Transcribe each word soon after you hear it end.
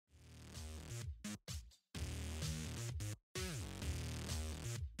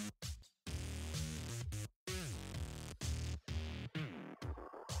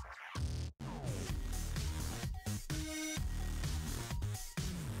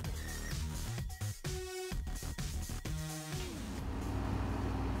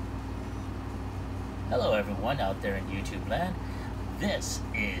Hello everyone out there in YouTube land. This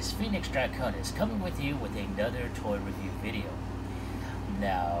is Phoenix Draconis coming with you with another toy review video.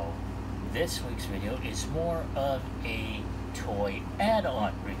 Now, this week's video is more of a toy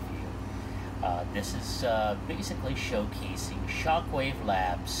add-on review. This is basically showcasing Shockwave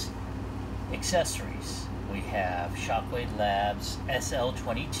Labs accessories. We have Shockwave Labs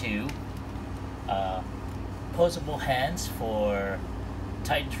SL-22 posable hands for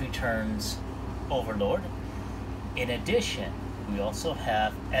Titan's Returns Overlord. In addition, we also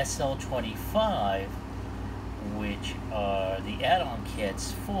have SL-25, which are the add-on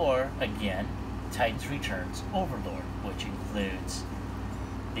kits for, again, Titan's Returns Overlord, which includes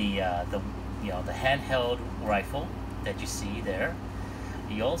the handheld rifle that you see there.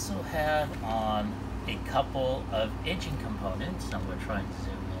 You also have on a couple of engine components. I'm going to try and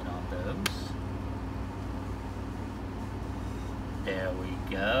zoom in on those. There we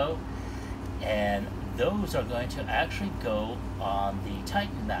go. And those are going to actually go on the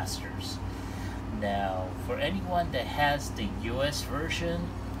Titan Masters. Now, for anyone that has the US version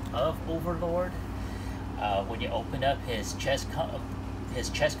of Overlord, when you open up his chest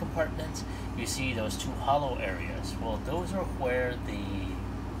compartments, you see those two hollow areas. Well, those are where the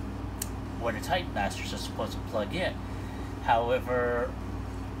Titan Masters are supposed to plug in. However,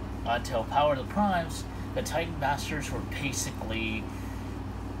 until Power of the Primes, the Titan Masters were basically,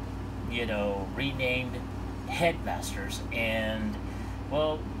 renamed Headmasters, and,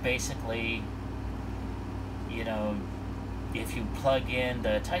 well, basically, if you plug in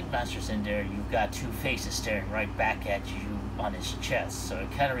the Titan Masters in there, you've got two faces staring right back at you on his chest. So it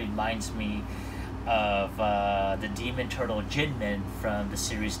kind of reminds me of the Demon Turtle Jinmin from the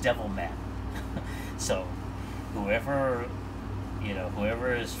series Devilman. So whoever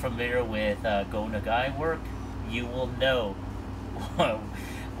is familiar with Go Nagai work, you will know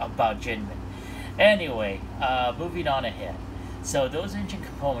about Jinmin. Anyway, moving on ahead. So those engine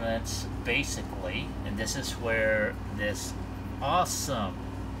components, basically, and this is where this awesome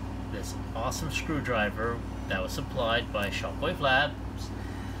screwdriver that was supplied by Shockwave Labs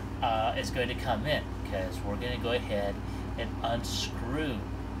is going to come in, because we're going to go ahead and unscrew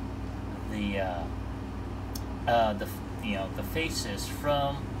the faces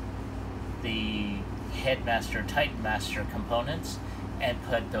from the Headmaster Titan Master components and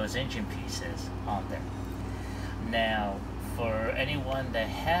put those engine pieces on there. Now, for anyone that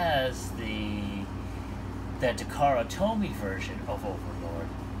has the Takara Tomy version of Overlord,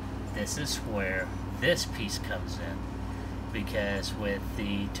 this is where this piece comes in, because with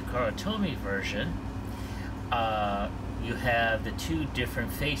the Takara Tomy version, you have the two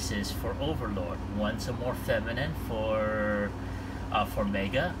different faces for Overlord. One's a more feminine for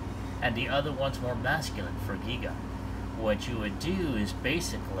Mega, and the other one's more masculine for Giga. What you would do is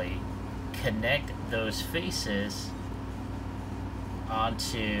basically connect those faces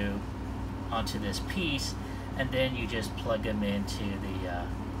onto this piece, and then you just plug them into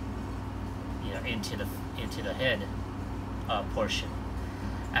the head portion.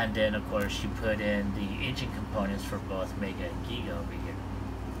 And then, of course, you put in the engine components for both Mega and Giga over here.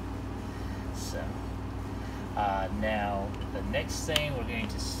 So, now, the next thing we're going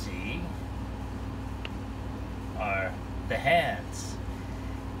to see are the hands.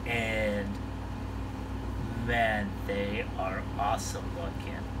 And, man, they are awesome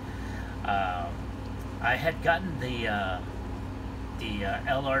looking. I had gotten the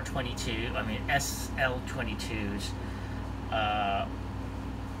SL-22s,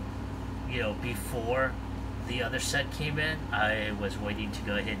 before the other set came in. I was waiting to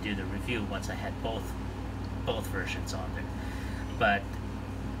go ahead and do the review once I had both versions on there. But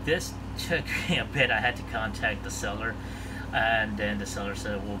this took me a bit. I had to contact the seller, and then the seller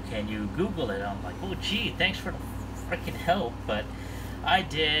said, well, can you Google it? I'm like, oh gee, thanks for the freaking help. But I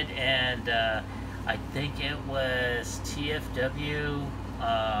did, and I think it was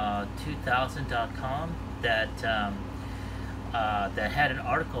TFW2000.com that had an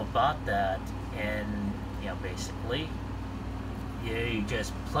article about that. And basically, you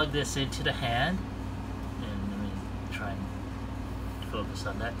just plug this into the hand, and let me try and focus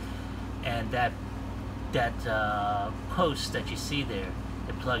on that. And that post that you see there,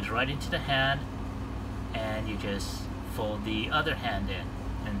 it plugs right into the hand, and you just fold the other hand in,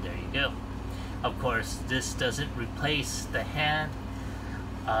 and there you go. Of course, this doesn't replace the hand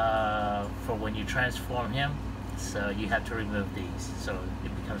for when you transform him, so you have to remove these, so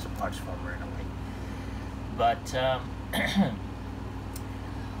it becomes a parts former in a way. But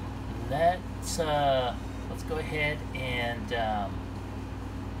let's go ahead and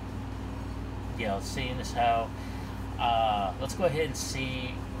seeing as how let's go ahead and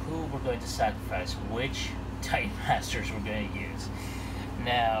see who we're going to sacrifice, which Titan Masters we're going to use.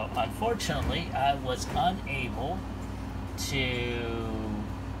 Now, unfortunately, I was unable to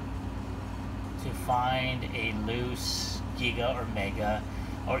find a loose Giga or Mega,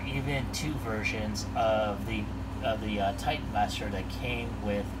 or even two versions of the Titan Master that came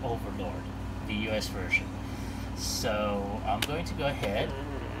with Overlord, the US version. So I'm going to go ahead,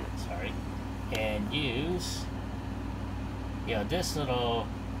 and use, this little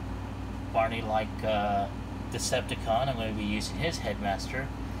Barney-like Decepticon. I'm going to be using his Headmaster,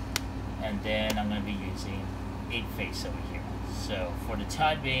 and then I'm going to be using 8-Face over here. So for the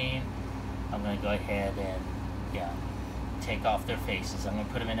time being, I'm going to go ahead and take off their faces. I'm going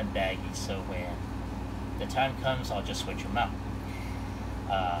to put them in a baggie, so when the time comes, I'll just switch them out.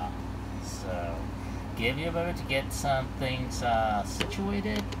 So give you a moment to get some things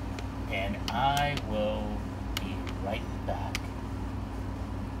situated, and I will be right back.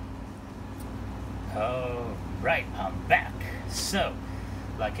 Alright, I'm back. So,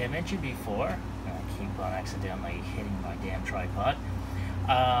 like I mentioned before, I keep on accidentally hitting my damn tripod.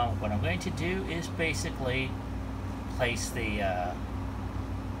 What I'm going to do is basically place the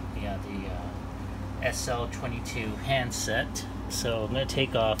SL-22 handset. So I'm going to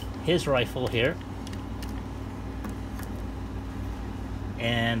take off his rifle here.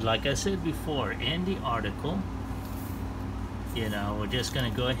 And like I said before in the article, we're just going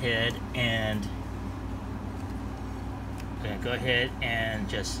to go ahead and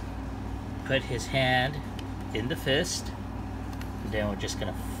just put his hand in the fist. And then we're just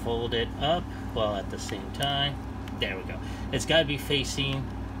going to fold it up while at the same time. There we go. It's got to be facing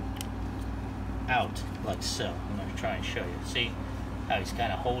out like so. I'm going to try and show you. See how he's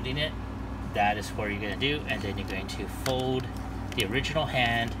kind of holding it? That is what you're going to do, and then you're going to fold the original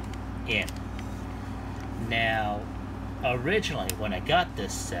hand in. Now, originally when I got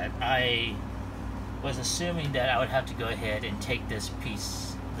this set, I was assuming that I would have to go ahead and take this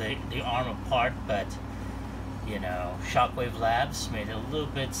piece, the arm apart, but Shockwave Labs made it a little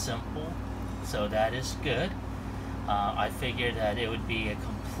bit simple, so that is good. I figured that it would be a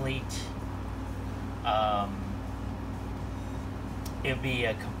complete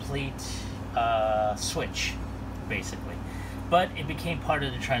switch, basically. But it became part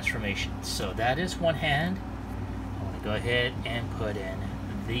of the transformation. So that is one hand. I'm going to go ahead and put in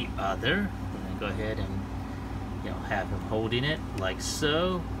the other. I'm going to go ahead and have him holding it like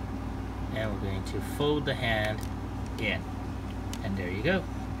so. And we're going to fold the hand in. And there you go.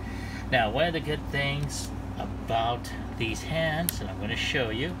 Now, one of the good things about these hands, and I'm going to show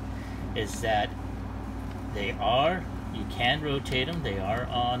you, is that you can rotate them. They are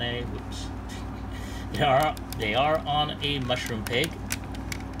on a, they are on a mushroom peg.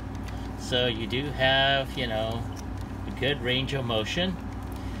 So you do have, a good range of motion.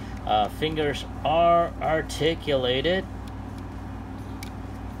 Fingers are articulated.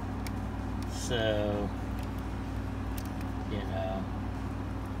 So,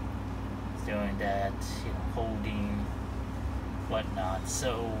 doing that, holding, whatnot.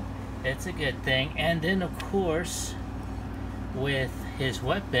 So it's a good thing. And then of course, with his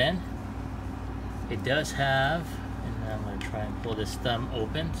weapon, it does have, and I'm going to try and pull this thumb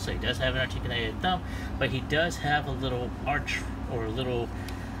open, so he does have an articulated thumb, but he does have a little arch or a little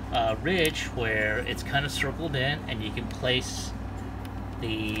ridge where it's kind of circled in, and you can place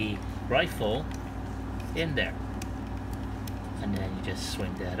the rifle in there. And then you just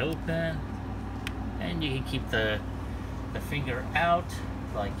swing that open, and you can keep the finger out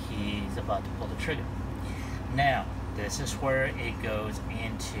like he's about to pull the trigger. Now, this is where it goes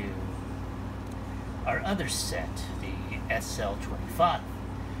into our other set, the SL-25.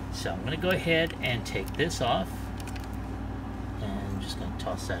 So I'm going to go ahead and take this off, and I'm just going to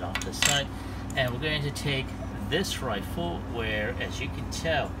toss that off the side, and we're going to take this rifle, where, as you can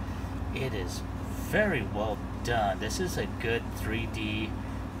tell, it is very well done. This is a good 3D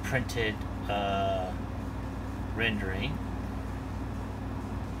printed rendering.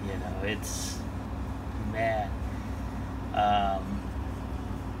 It's, man,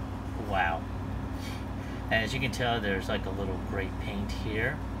 wow. And as you can tell, there's like a little gray paint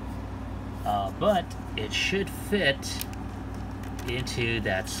here, but it should fit into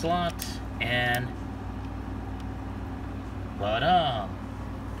that slot, and oh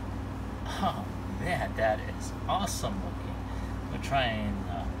man, that is awesome looking. I'm gonna try and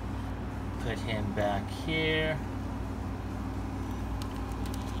put him back here.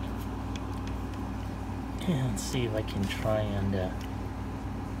 And see if I can try and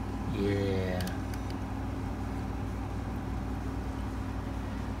yeah.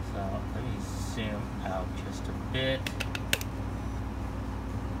 So let me zoom out just a bit.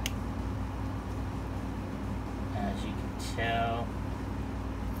 tell,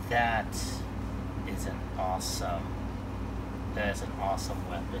 that is an awesome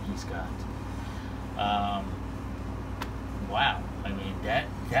weapon he's got. Wow, I mean, that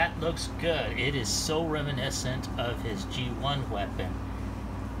looks good. It is so reminiscent of his G1 weapon.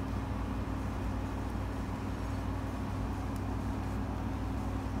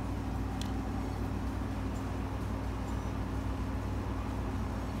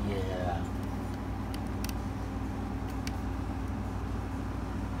 Yeah.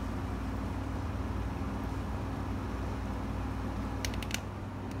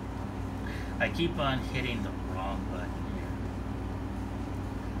 I keep on hitting the wrong button here.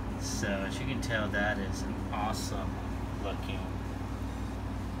 So as you can tell, that is an awesome looking,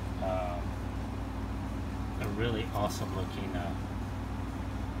 a really awesome looking,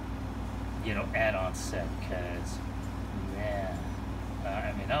 you know, add-on set. Cause man,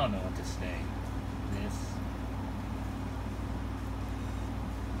 I mean, I don't know what to say. This.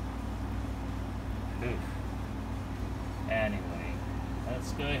 Oof. Anyway,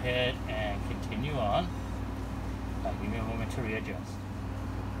 let's go ahead and continue on. Give me a moment to readjust.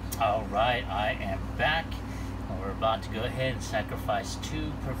 Alright, I am back, and we're about to go ahead and sacrifice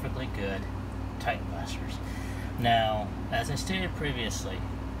 2 perfectly good Titan Blasters. Now, as I stated previously,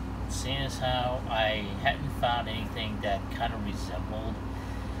 seeing as how I hadn't found anything that kind of resembled,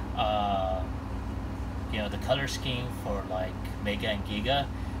 you know, the color scheme for like Mega and Giga,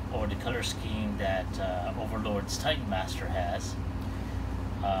 or the color scheme that Overlord's Titan Master has,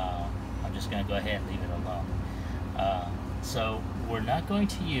 I'm just going to go ahead and leave it alone. So we're not going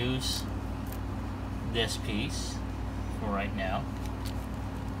to use this piece for right now.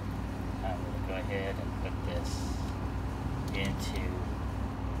 I'm going to go ahead and put this into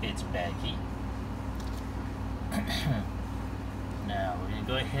its baggie. Now we're going to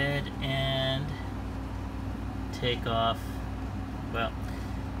go ahead and take off, well,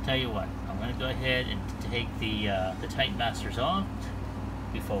 tell you what, I'm going to go ahead and take the Titan Masters off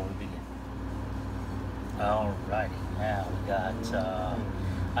before we begin. Alrighty, now we got,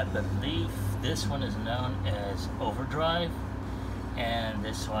 I believe this one is known as Overdrive, and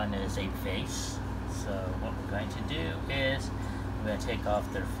this one is a face. So what we're going to do is, we're going to take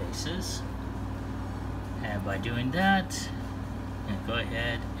off their faces, and by doing that, I'm going to go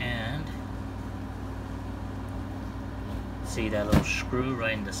ahead and see that little screw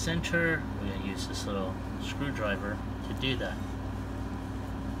right in the center. We're going to use this little screwdriver to do that.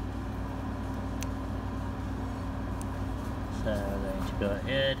 So I'm going to go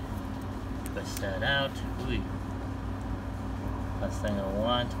ahead, twist that out. Ooh. Last thing I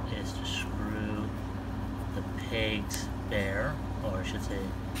want is to screw the pegs bare, or I should say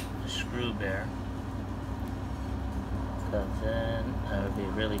the screw bare, because then I would be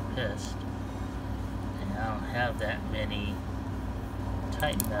really pissed. And I don't have that many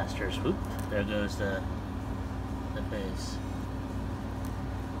Titan Masters. Whoop, there goes the base.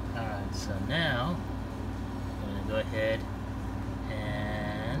 Alright, so now I'm going to go ahead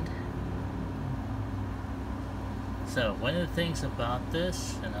and, so one of the things about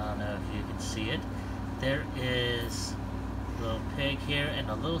this, and I don't know if you can see it, there is a little peg here and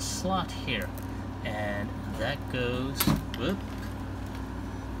a little slot here, and that goes, whoop,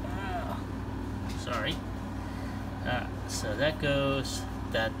 sorry, so that goes,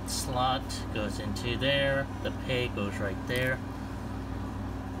 that slot goes into there, the peg goes right there,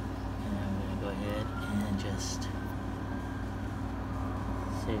 and I'm going to go ahead and just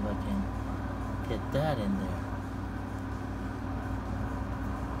see if I can get that in there.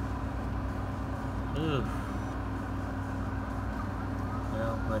 Oof.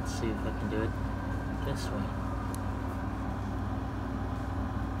 Well, let's see if I can do it this way.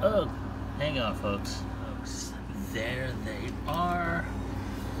 Oh, hang on, folks. There they are.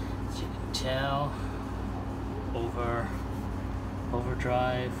 As you can tell,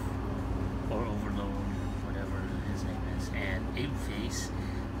 Overdrive or Overlord, whatever his name is, and Ape Face.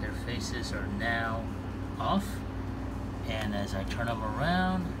 Their faces are now off, and as I turn them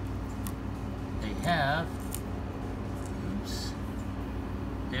around, they have, oops,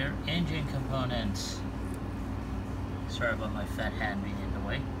 their engine components. Sorry about my fat hand being in the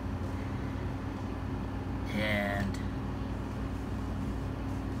way. And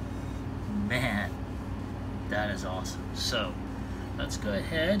man, that is awesome. So let's go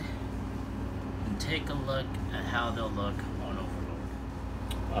ahead and take a look at how they'll look on Overlord.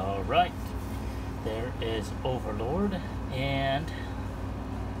 Alright, there is Overlord, and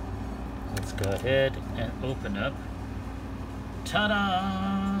let's go ahead and open up.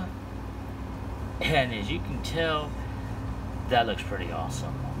 Ta-da! And as you can tell, that looks pretty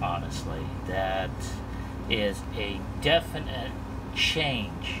awesome, honestly. That is a definite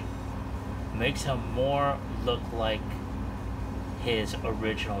change. Makes him more look like his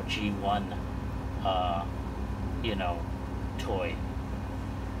original G1, you know, toy.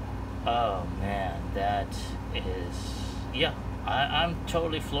 Oh man, that is, yeah, I'm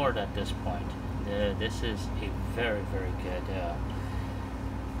totally floored at this point. This is a very, very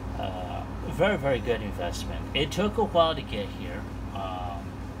good investment. It took a while to get here.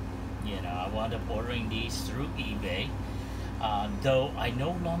 You know, I wound up ordering these through eBay, though I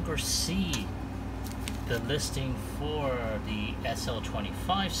no longer see the listing for the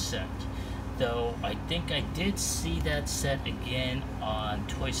SL-25 set. Though I think I did see that set again on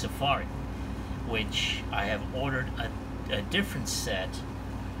Toy Safari, which I have ordered a different set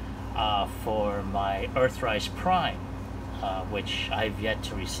for my Earthrise Prime, which I've yet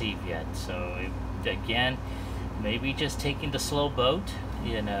to receive yet. So again, maybe just taking the slow boat,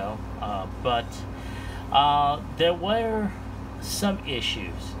 you know, but there were some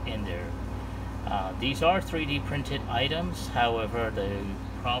issues in there. These are 3D printed items, however, the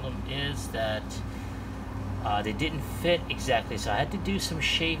problem is that they didn't fit exactly, so I had to do some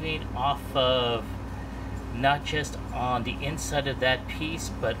shaving off of not just on the inside of that piece,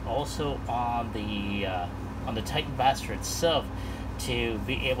 but also on the Titan Blaster itself to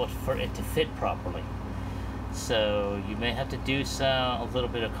be able for it to fit properly. So you may have to do a little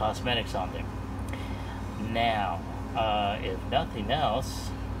bit of cosmetics on there. Now, if nothing else,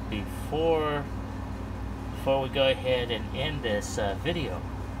 before we go ahead and end this video,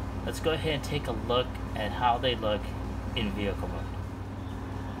 let's go ahead and take a look at how they look in vehicle mode.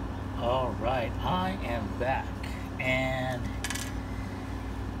 Alright, I am back, and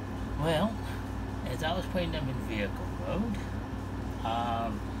well, as I was putting them in vehicle mode,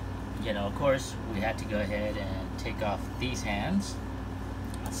 you know, of course, we had to go ahead and take off these hands.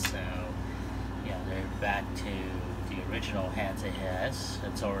 So, yeah, they're back to the original hands it has.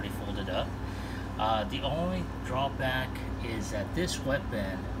 It's already folded up. The only drawback is that this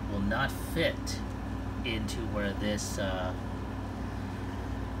weapon will not fit into where this,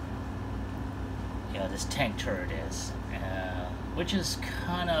 this tank turret is, which is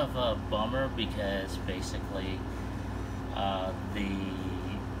kind of a bummer because basically,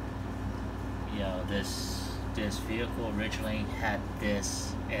 this vehicle originally had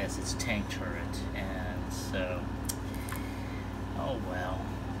this as its tank turret, and so, oh well.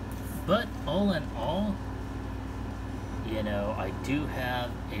 But all in all, you know, I do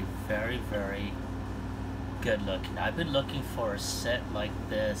have a very, very good look. And I've been looking for a set like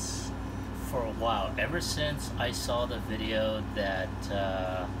this for a while, ever since I saw the video that,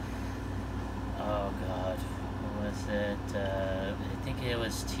 oh god, what was it? I think it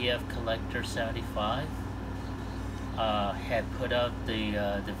was TF Collector 75 had put out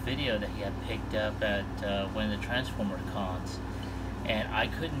the video that he had picked up at one of the Transformer cons, and I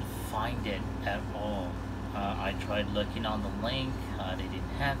couldn't find it at all. I tried looking on the link, they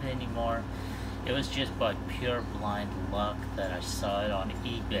didn't have it anymore. It was just by pure blind luck that I saw it on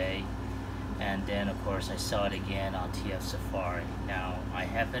eBay, and then of course I saw it again on TF Safari. Now, I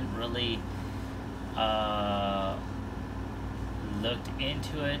haven't really looked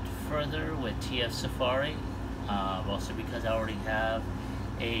into it further with TF Safari, mostly because I already have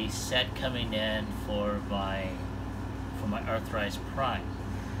a set coming in for my Earthrise Prime.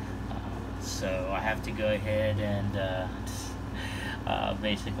 So I have to go ahead and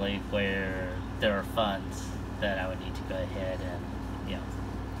basically, where there are funds, that I would need to go ahead and, you know,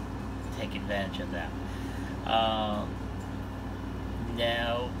 take advantage of that.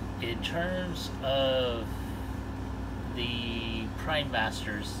 Now, in terms of the Prime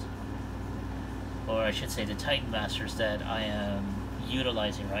Masters, or I should say the Titan Masters that I am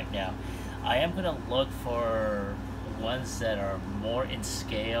utilizing right now, I am going to look for ones that are more in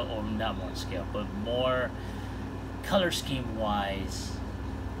scale, or not more in scale, but more color scheme wise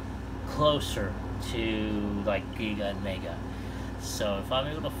closer to like Giga and Mega. So if I'm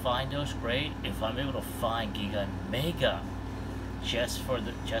able to find those, great. If I'm able to find Giga and Mega just for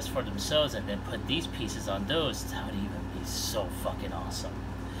themselves, and then put these pieces on those, that would even be so fucking awesome.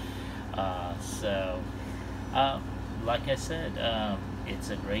 Like I said, it's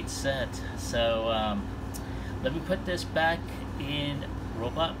a great set. So let me put this back in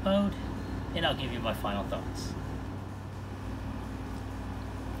robot mode, and I'll give you my final thoughts.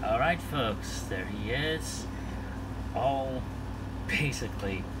 Alright folks, there he is, all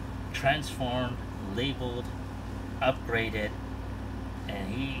basically transformed, labeled, upgraded,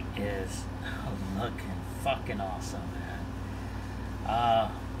 and he is looking fucking awesome, man.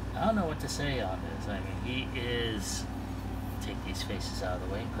 I don't know what to say on this. I mean, he is, take these faces out of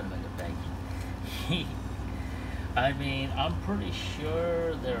the way and put them in the baggie. I mean, I'm pretty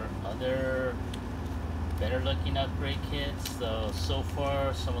sure there are other better looking upgrade kits, though so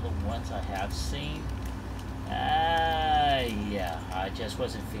far some of the ones I have seen, yeah, I just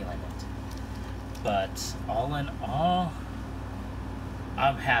wasn't feeling it. But all in all,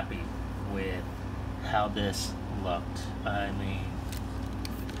 I'm happy with how this looked. I mean,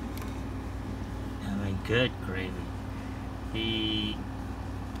 good gravy.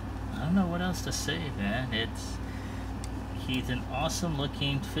 I don't know what else to say, man. He's an awesome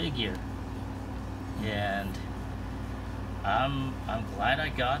looking figure, and I'm glad I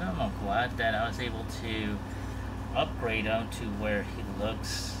got him. I'm glad that I was able to upgrade him to where he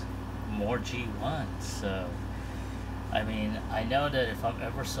looks more G1. So I mean, I know that if I'm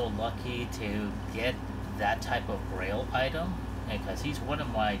ever so lucky to get that type of grail item, because he's one of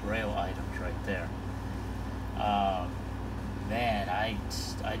my grail items right there, man, I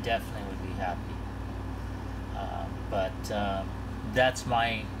definitely would be happy. But that's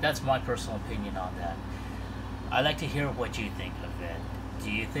my personal opinion on that. I'd like to hear what you think of it.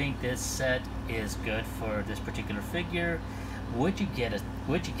 Do you think this set is good for this particular figure? Would you get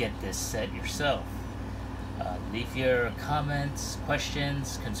this set yourself? Leave your comments,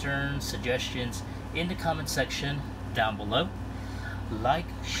 questions, concerns, suggestions in the comment section down below. Like,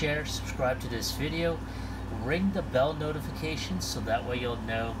 share, subscribe to this video. Ring the bell notifications so that way you'll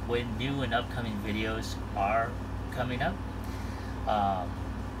know when new and upcoming videos are coming up.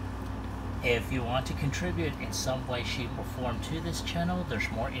 If you want to contribute in some way, shape, or form to this channel, there's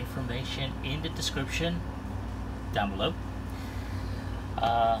more information in the description down below.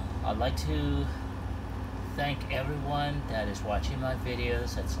 I'd like to thank everyone that is watching my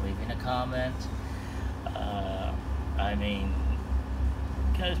videos, that's leaving a comment. I mean,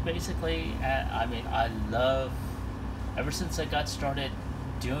 because basically, I love, ever since I got started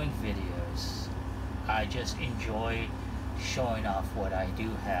doing videos, I just enjoy showing off what I do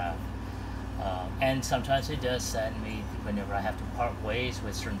have. And sometimes it does sadden me whenever I have to part ways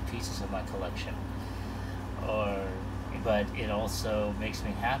with certain pieces of my collection. But it also makes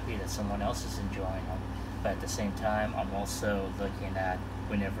me happy that someone else is enjoying them. But at the same time, I'm also looking at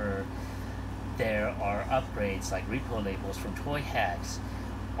whenever there are upgrades like repo labels from Toy Hacks,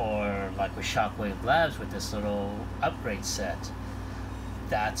 or like with Shockwave Labs with this little upgrade set,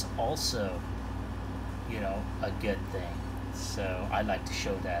 that's also, you know, a good thing. So I like to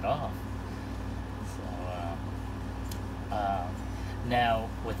show that off. So now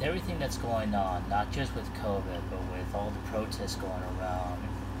with everything that's going on, not just with COVID, but with all the protests going around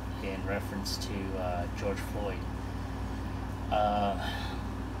in reference to George Floyd,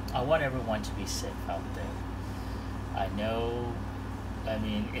 I want everyone to be safe out there. I know, I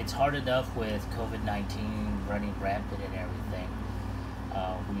mean, it's hard enough with COVID-19 running rampant and everything.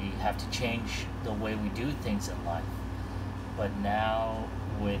 We have to change the way we do things in life. But now,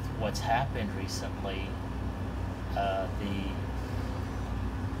 with what's happened recently,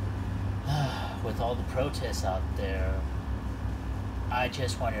 with all the protests out there, I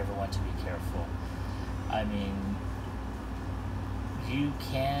just want everyone to be careful. I mean, you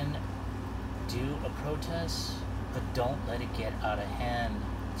can do a protest, but don't let it get out of hand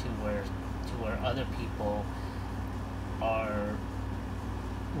to where other people are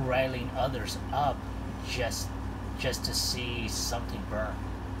riling others up just to see something burn,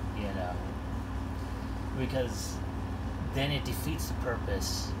 you know, because then it defeats the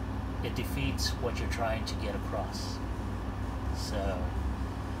purpose. It defeats what you're trying to get across. So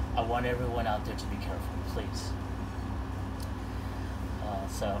I want everyone out there to be careful, please.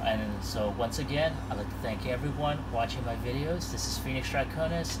 So once again, I'd like to thank everyone watching my videos. This is Phoenix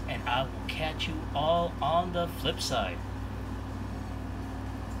Draconis, and I will catch you all on the flip side.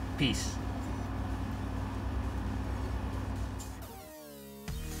 Peace.